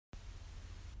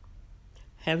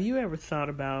Have you ever thought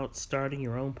about starting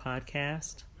your own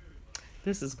podcast?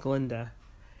 This is Glenda.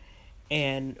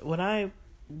 And when I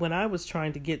was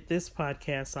trying to get this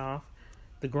podcast off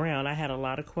the ground, I had a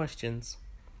lot of questions.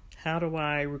 How do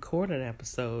I record an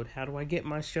episode? How do I get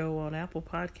my show on Apple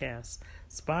Podcasts,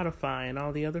 Spotify, and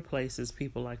all the other places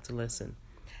people like to listen?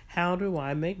 How do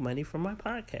I make money from my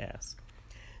podcast?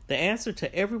 The answer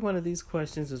to every one of these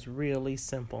questions is really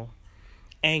simple.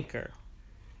 Anchor.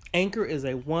 Anchor is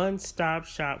a one-stop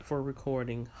shop for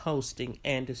recording, hosting,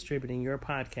 and distributing your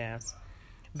podcast.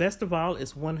 Best of all,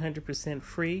 it's 100%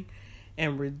 free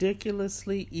and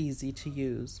ridiculously easy to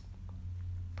use.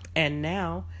 And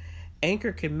now,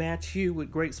 Anchor can match you with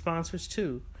great sponsors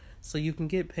too, so you can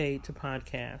get paid to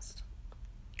podcast.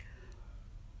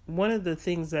 One of the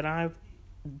things that I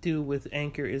do with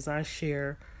Anchor is I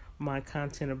share my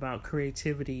content about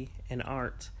creativity and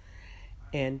art,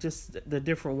 and just the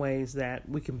different ways that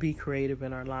we can be creative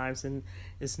in our lives. And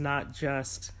it's not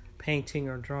just painting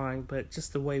or drawing, but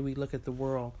just the way we look at the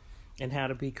world and how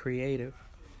to be creative.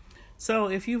 So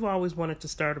if you've always wanted to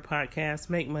start a podcast,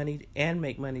 make money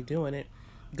doing it,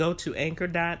 go to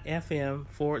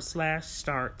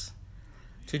anchor.fm/start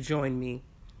to join me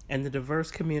and the diverse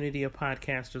community of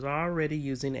podcasters already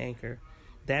using Anchor.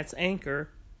 That's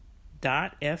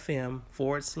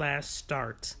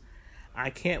anchor.fm/start. I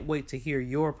can't wait to hear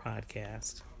your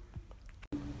podcast.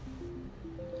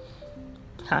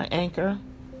 Hi, Anchor.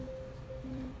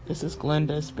 This is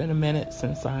Glenda. It's been a minute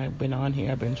since I've been on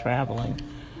here. I've been traveling.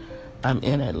 I'm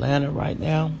in Atlanta right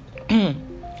now.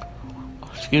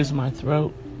 Excuse my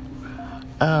throat.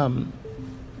 As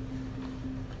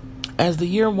the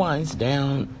year winds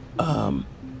down, I'm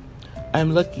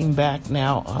looking back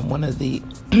now on one of the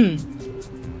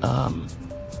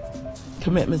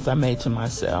commitments I made to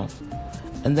myself,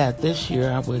 and that this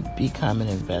year I would become an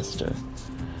investor.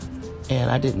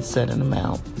 And I didn't set an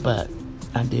amount, but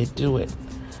I did do it.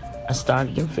 I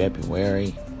started in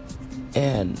February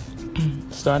and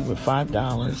started with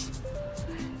 $5.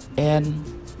 And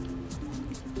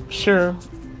sure,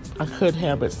 I could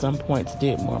have at some points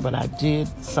did more, but I did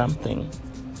something.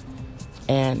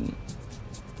 And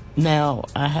now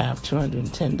I have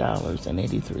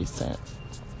 $210.83.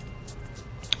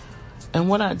 And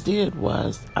what I did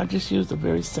was I just used a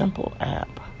very simple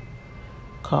app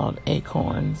called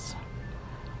Acorns,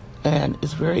 and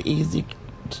it's very easy.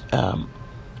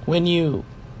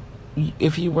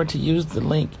 If you were to use the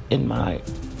link in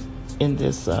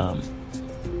this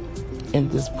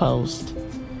post,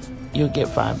 you'll get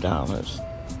 $5,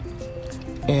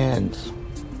 and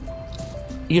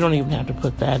you don't even have to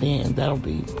put that in. That'll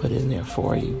be put in there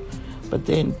for you. But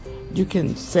then you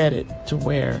can set it to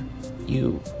where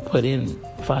you put in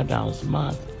 $5 a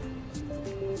month.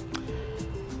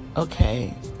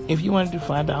 Okay, if you want to do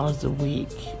 $5 a week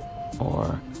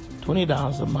or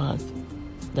 $20 a month,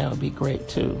 that would be great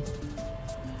too.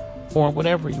 Or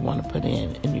whatever you want to put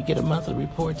in, and you get a monthly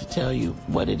report to tell you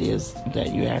what it is that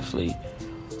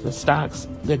the stocks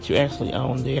that you actually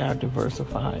own, they are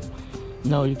diversified.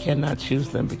 No, you cannot choose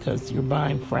them because you're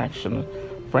buying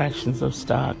fractions of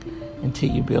stock until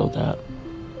you build up.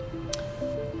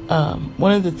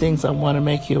 One of the things I want to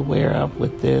make you aware of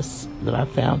with this that I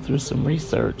found through some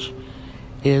research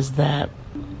is that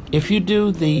if you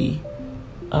do the,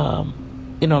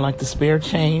 like the spare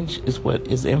change is what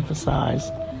is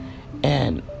emphasized.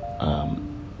 And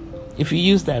if you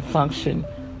use that function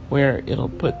where it'll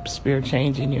put spare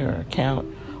change in your account,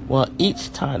 well,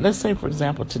 each time, let's say, for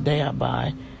example, today I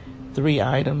buy 3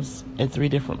 items at 3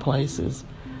 different places.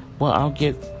 Well, I'll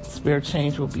get spare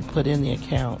change will be put in the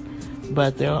account,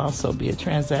 but there'll also be a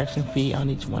transaction fee on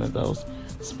each one of those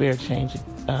spare change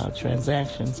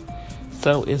transactions.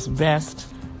 So it's best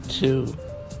to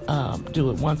do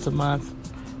it once a month,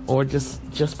 or just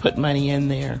put money in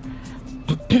there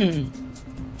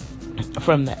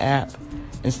from the app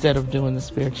instead of doing the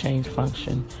spare change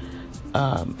function.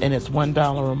 And it's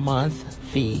 $1 a month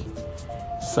fee.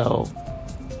 So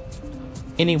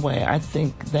anyway, I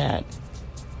think that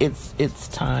it's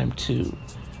time to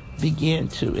begin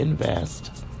to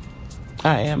invest.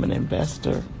 I am an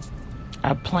investor.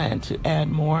 I plan to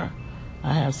add more.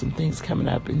 I have some things coming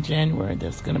up in January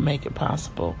that's going to make it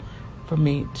possible for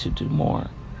me to do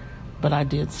more. But I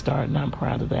did start, and I'm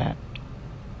proud of that.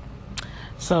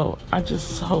 So I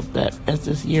just hope that as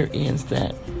this year ends,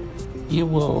 that you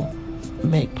will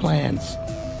make plans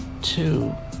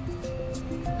to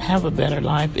have a better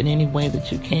life in any way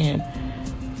that you can.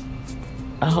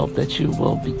 I hope that you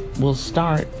will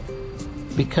start,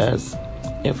 because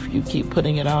if you keep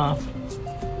putting it off,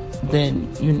 then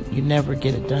you never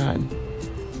get it done.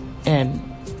 And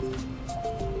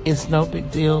It's no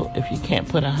big deal if you can't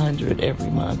put 100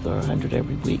 every month or 100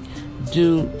 every week.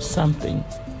 Do something.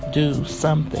 Do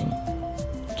something.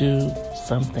 Do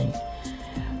something.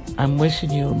 I'm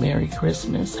wishing you a Merry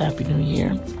Christmas, Happy New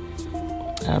Year.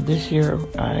 This year,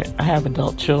 I have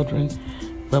adult children,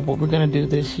 but what we're going to do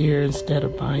this year, instead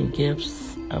of buying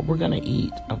gifts, we're going to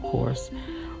eat, of course,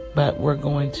 but we're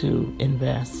going to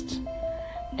invest.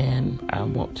 And I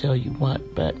won't tell you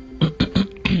what, but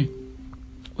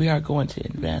we are going to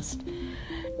invest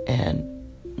and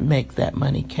make that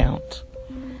money count.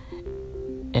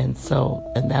 And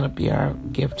that'll be our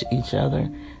gift to each other.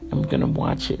 And we're going to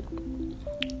watch it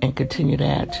and continue to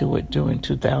add to it during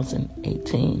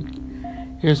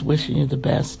 2018. Here's wishing you the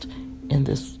best in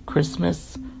this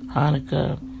Christmas,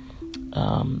 Hanukkah,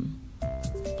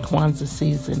 Kwanzaa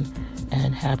season,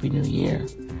 and Happy New Year.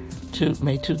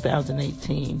 May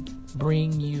 2018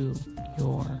 bring you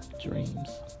your dreams.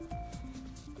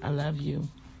 I love you.